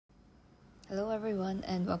Hello everyone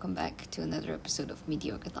and welcome back to another episode of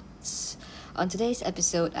Mediocre Thoughts. On today's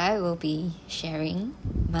episode, I will be sharing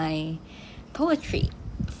my poetry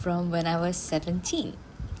from when I was 17.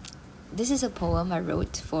 This is a poem I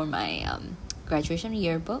wrote for my graduation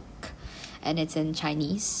yearbook, and it's in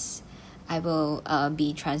Chinese. I will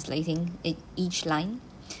be translating each line,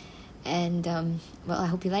 and I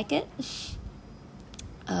hope you like it.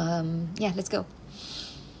 Let's go.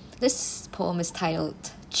 This poem is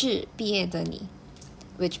titled 致毕业的你,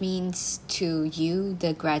 which means to you,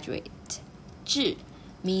 the graduate. 致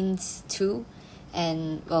means to,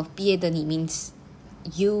 and 毕业的你 means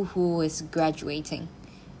you who is graduating.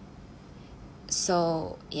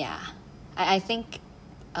 So I think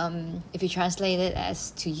if you translate it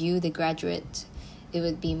as to you, the graduate, it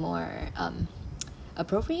would be more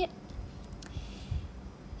appropriate.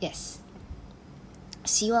 Yes.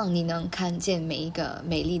 希望你能看见每一个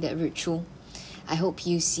美丽的日出. I hope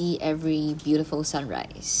you see every beautiful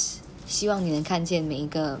sunrise. 希望你能看见每一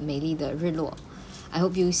个美丽的日落. I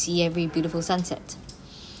hope you see every beautiful sunset.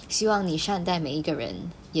 希望你善待每一个人，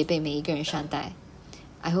也被每一个人善待.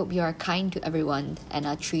 I hope you are kind to everyone and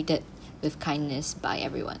are treated with kindness by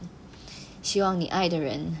everyone. 希望你爱的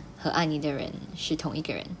人和爱你的人是同一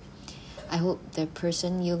个人. I hope the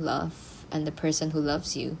person you love and the person who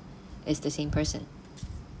loves you is the same person.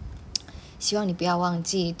 希望你不要忘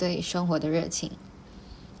记对生活的热情.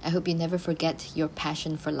 I hope you never forget your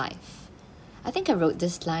passion for life. I think I wrote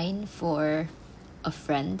this line for a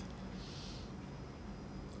friend.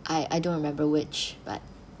 I don't remember which, but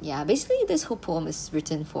yeah, basically this whole poem is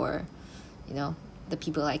written for, the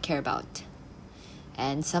people I care about.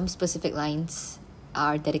 And some specific lines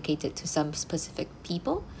are dedicated to some specific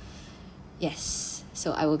people. Yes,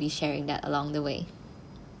 so I will be sharing that along the way.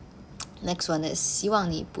 Next one is 希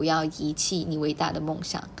望你不要遗弃你伟大的梦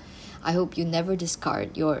想. I hope you never discard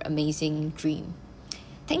your amazing dream.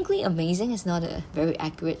 Technically, amazing is not a very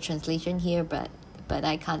accurate translation here, but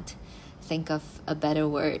I can't think of a better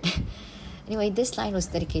word. Anyway, this line was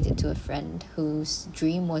dedicated to a friend whose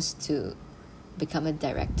dream was to become a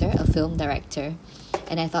film director.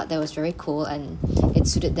 And I thought that was very cool and it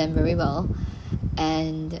suited them very well.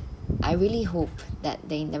 And I really hope that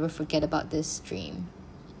they never forget about this dream.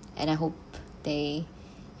 And I hope they,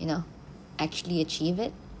 actually achieve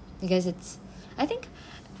it. Because I think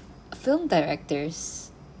film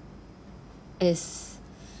directors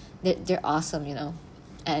they're awesome,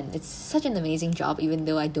 And it's such an amazing job, even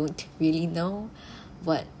though I don't really know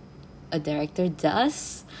what a director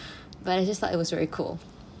does. But I just thought it was very cool.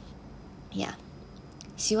 Yeah.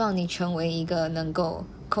 希望你成为一个能够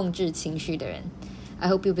控制情绪的人. I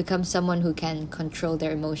hope you become someone who can control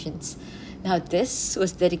their emotions. Now, this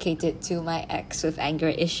was dedicated to my ex with anger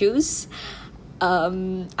issues.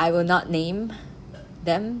 I will not name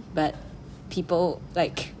them, but people,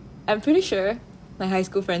 I'm pretty sure my high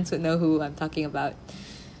school friends would know who I'm talking about.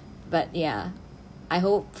 But yeah, I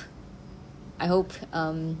hope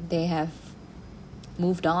they have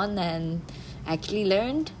moved on and actually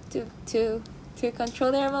learned to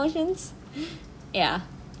control their emotions. Yeah.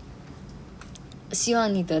 希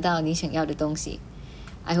望你得到你想要的东西.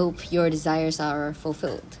 I hope your desires are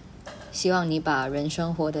fulfilled. 希望你把人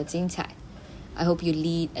生活得精彩. I hope you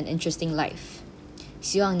lead an interesting life.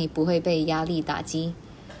 希望你不会被压力打击.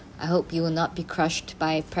 I hope you will not be crushed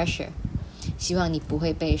by pressure. 希望你不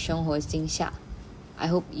会被生活惊吓. I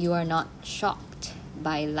hope you are not shocked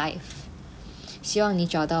by life. 希望你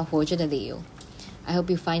找到活着的理由. I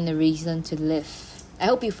hope you find a reason to live. I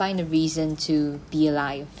hope you find a reason to be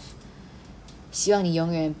alive. 希望你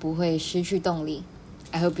永远不会失去动力.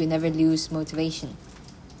 I hope you never lose motivation.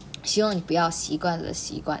 希望你不要习惯了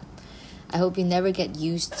习惯. I hope you never get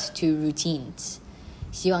used to routines.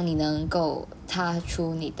 希望你能够踏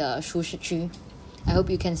出你的舒适区. I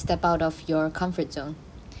hope you can step out of your comfort zone.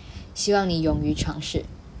 希望你勇于尝试.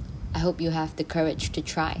 I hope you have the courage to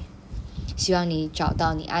try. 希望你找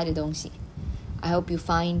到你爱的东西. I hope you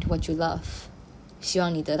find what you love. 希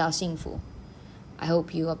望你得到幸福. I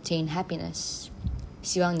hope you obtain happiness.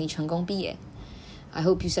 希望你成功毕业. I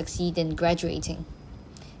hope you succeed in graduating.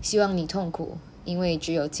 希望你痛苦，因为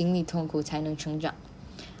只有经历痛苦才能成长.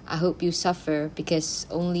 I hope you suffer because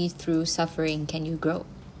only through suffering can you grow.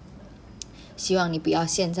 希望你不要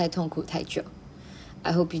陷在痛苦太久.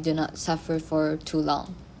 I hope you do not suffer for too long.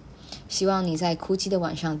 希望你在哭泣的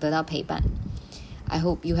晚上得到陪伴. I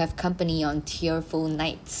hope you have company on tearful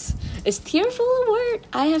nights. Is tearful a word?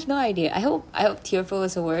 I have no idea. I hope tearful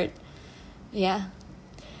is a word. Yeah.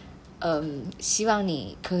 希望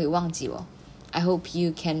你可以忘记我. I hope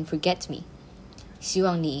you can forget me. 希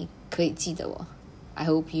望你可以记得我. I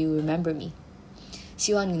hope you remember me.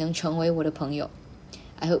 希望你能成为我的朋友。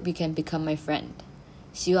I hope you can become my friend.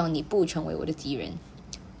 希望你不成为我的敌人。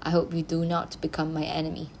I hope you do not become my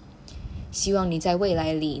enemy. 希望你在未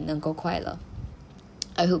来里能够快乐。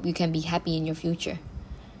I hope you can be happy in your future.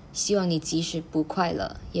 希望你即使不快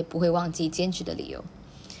乐，也不会忘记坚持的理由。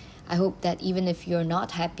I hope that even if you're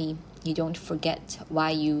not happy, you don't forget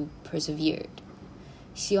why you persevered.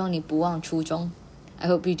 希望你不忘初衷。I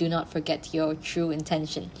hope you do not forget your true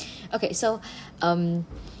intention. Okay, so,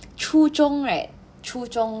 初衷, right? 初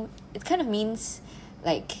衷, it kind of means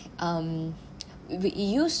like, we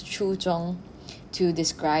use 初衷 to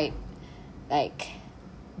describe like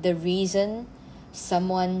the reason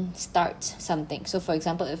someone starts something. So for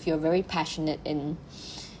example, if you're very passionate in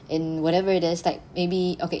whatever it is, like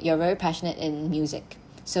maybe, okay, you're very passionate in music,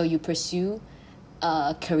 so you pursue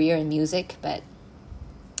a career in music, but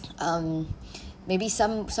maybe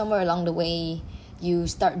somewhere along the way you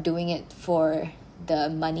start doing it for the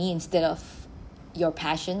money instead of your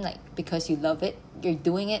passion, like because you love it. You're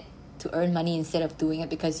doing it to earn money instead of doing it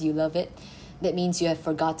because you love it. That means you have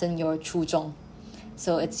forgotten your 初衷.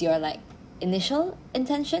 So it's your like initial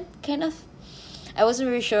intention, kind of. I wasn't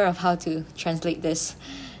really sure of how to translate this,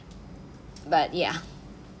 but yeah.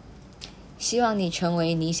 希望你成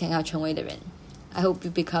为你想要成为的人. I hope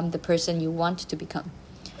you become the person you want to become.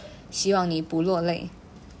 希望你不落泪.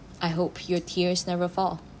 I hope your tears never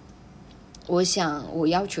fall. 我想我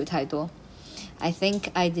要求太多. I think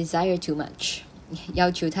I desire too much. 要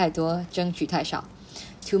求太多，争取太少.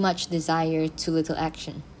 Too much desire, too little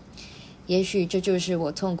action. 也许这就是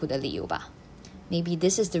我痛苦的理由吧. Maybe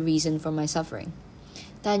this is the reason for my suffering.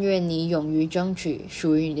 但愿你勇于争取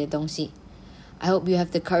属于你的东西. I hope you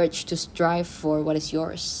have the courage to strive for what is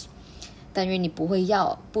yours. 但愿你不会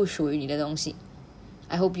要不属于你的东西.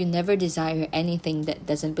 I hope you never desire anything that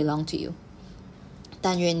doesn't belong to you.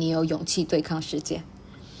 但愿你有勇气对抗世界.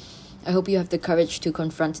 I hope you have the courage to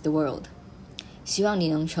confront the world. 希望你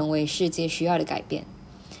能成为世界需要的改变.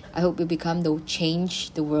 I hope you become the change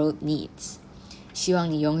the world needs. 希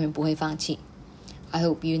望你永远不会放弃. I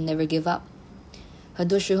hope you never give up. 很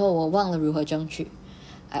多时候我忘了如何争取.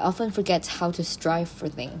 I often forget how to strive for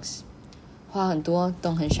things. 话很多，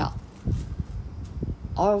动很少.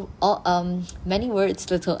 Many words,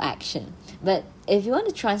 little action. But if you want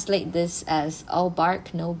to translate this as all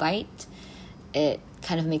bark, no bite, it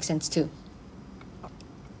kind of makes sense too.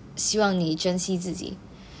 希望你珍惜自己.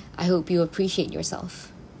 I hope you appreciate yourself.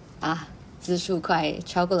 字数快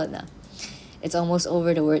超过了呢. It's almost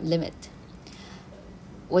over the word limit.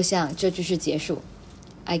 我想这就是结束.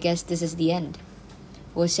 I guess this is the end.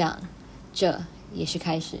 我想这也是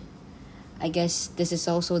开始. I guess this is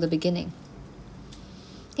also the beginning.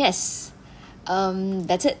 Yes,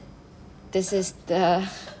 that's it. This is the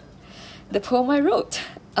poem I wrote.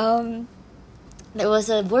 There was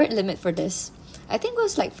a word limit for this. I think it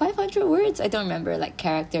was like 500 words. I don't remember, like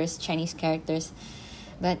characters, Chinese characters.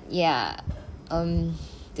 But yeah,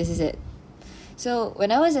 this is it. So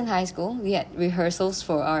when I was in high school, we had rehearsals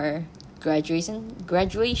for our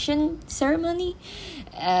graduation ceremony.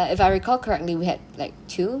 If I recall correctly, we had like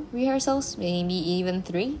 2 rehearsals, maybe even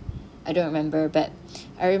 3. I don't remember, but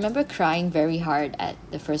I remember crying very hard at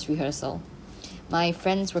the first rehearsal. My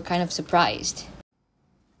friends were kind of surprised.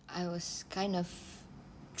 I was kind of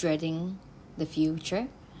dreading the future.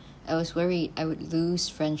 I was worried I would lose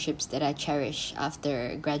friendships that I cherish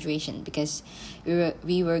after graduation because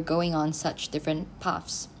we were going on such different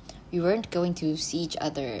paths. We weren't going to see each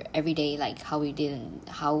other every day like how we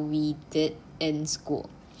did in school.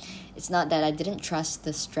 It's not that I didn't trust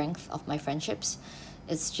the strength of my friendships.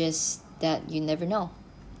 It's just that you never know,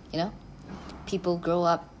 you know? People grow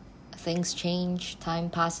up, things change, time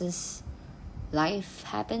passes, life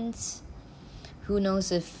happens. Who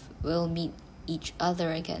knows if we'll meet each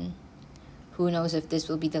other again? Who knows if this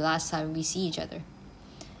will be the last time we see each other?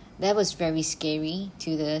 That was very scary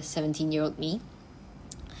to the 17-year-old me.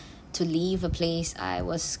 To leave a place I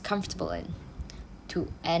was comfortable in.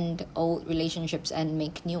 To end old relationships and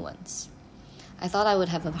make new ones. I thought I would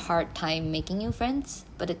have a hard time making new friends,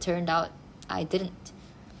 but it turned out I didn't.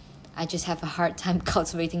 I just have a hard time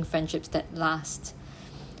cultivating friendships that last,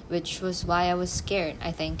 which was why I was scared,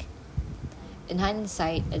 I think. In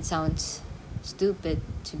hindsight, it sounds stupid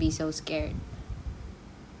to be so scared.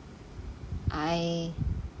 I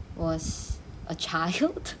was a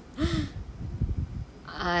child.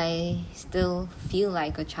 I still feel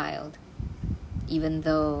like a child, even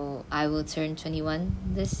though I will turn 21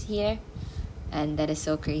 this year, and that is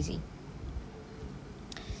so crazy.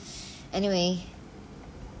 Anyway,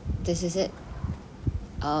 this is it.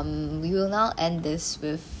 We will now end this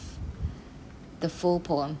with the full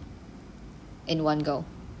poem. in one go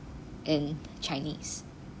in Chinese。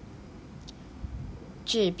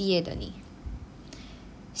致毕业的你，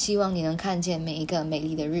希望你能看见每一个美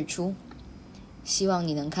丽的日出，希望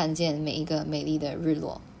你能看见每一个美丽的日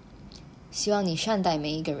落，希望你善待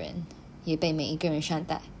每一个人，也被每一个人善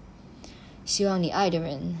待，希望你爱的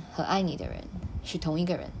人和爱你的人是同一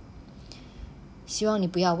个人，希望你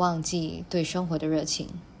不要忘记对生活的热情，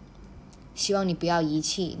希望你不要遗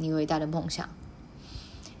弃你伟大的梦想，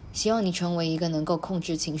希望你成为一个能够控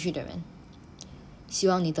制情绪的人，希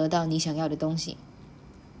望你得到你想要的东西，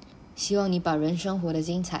希望你把人生活得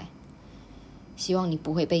精彩，希望你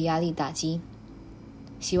不会被压力打击，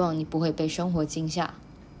希望你不会被生活惊吓，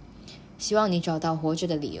希望你找到活着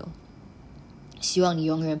的理由，希望你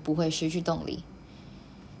永远不会失去动力，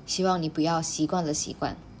希望你不要习惯了习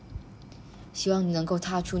惯，希望你能够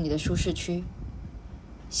踏出你的舒适区，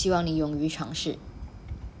希望你勇于尝试，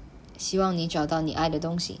希望你找到你爱的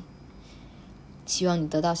东西，希望你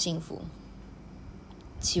得到幸福，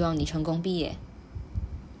希望你成功毕业，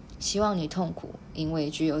希望你痛苦，因为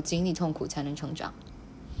只有经历痛苦才能成长，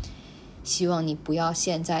希望你不要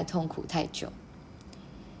陷在痛苦太久，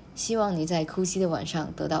希望你在哭泣的晚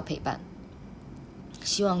上得到陪伴，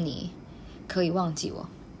希望你可以忘记我，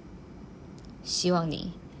希望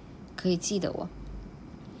你可以记得我，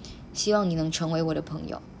希望你能成为我的朋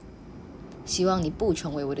友，希望你不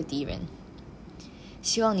成为我的敌人，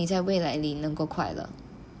希望你在未来里能够快乐，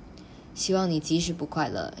希望你即使不快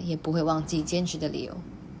乐也不会忘记坚持的理由，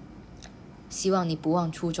希望你不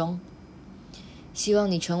忘初衷，希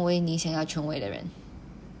望你成为你想要成为的人，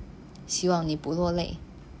希望你不落泪。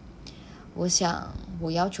我想我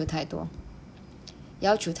要求太多，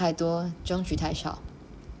争取太少，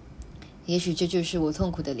也许这就是我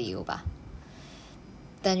痛苦的理由吧。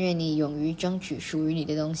但愿你勇于争取属于你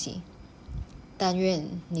的东西，但愿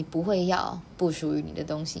你不会要不属于你的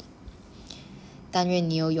东西，但愿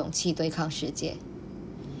你有勇气对抗世界，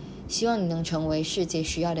希望你能成为世界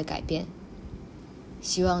需要的改变，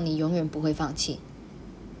希望你永远不会放弃。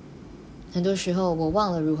很多时候我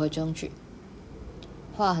忘了如何争取，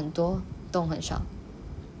话很多，动很少。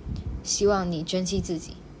希望你珍惜自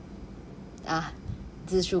己。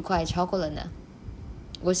字数快超过了呢。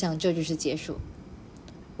我想这就是结束，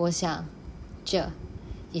我想这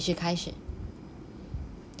也是开始。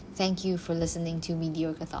Thank you for listening to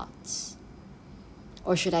Mediocre Thoughts.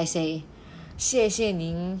 Or should I say, 谢谢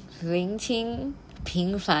您聆听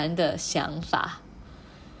平凡的想法。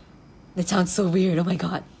That sounds so weird, oh my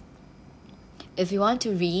god. If you want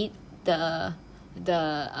to read the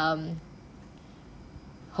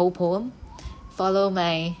whole poem, follow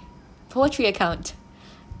my poetry account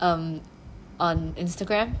on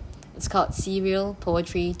Instagram. It's called Cereal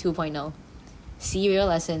Poetry 2.0. Cereal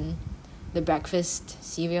as in the breakfast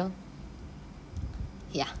cereal.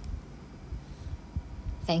 Yeah.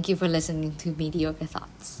 Thank you for listening to Mediocre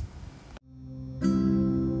Thoughts.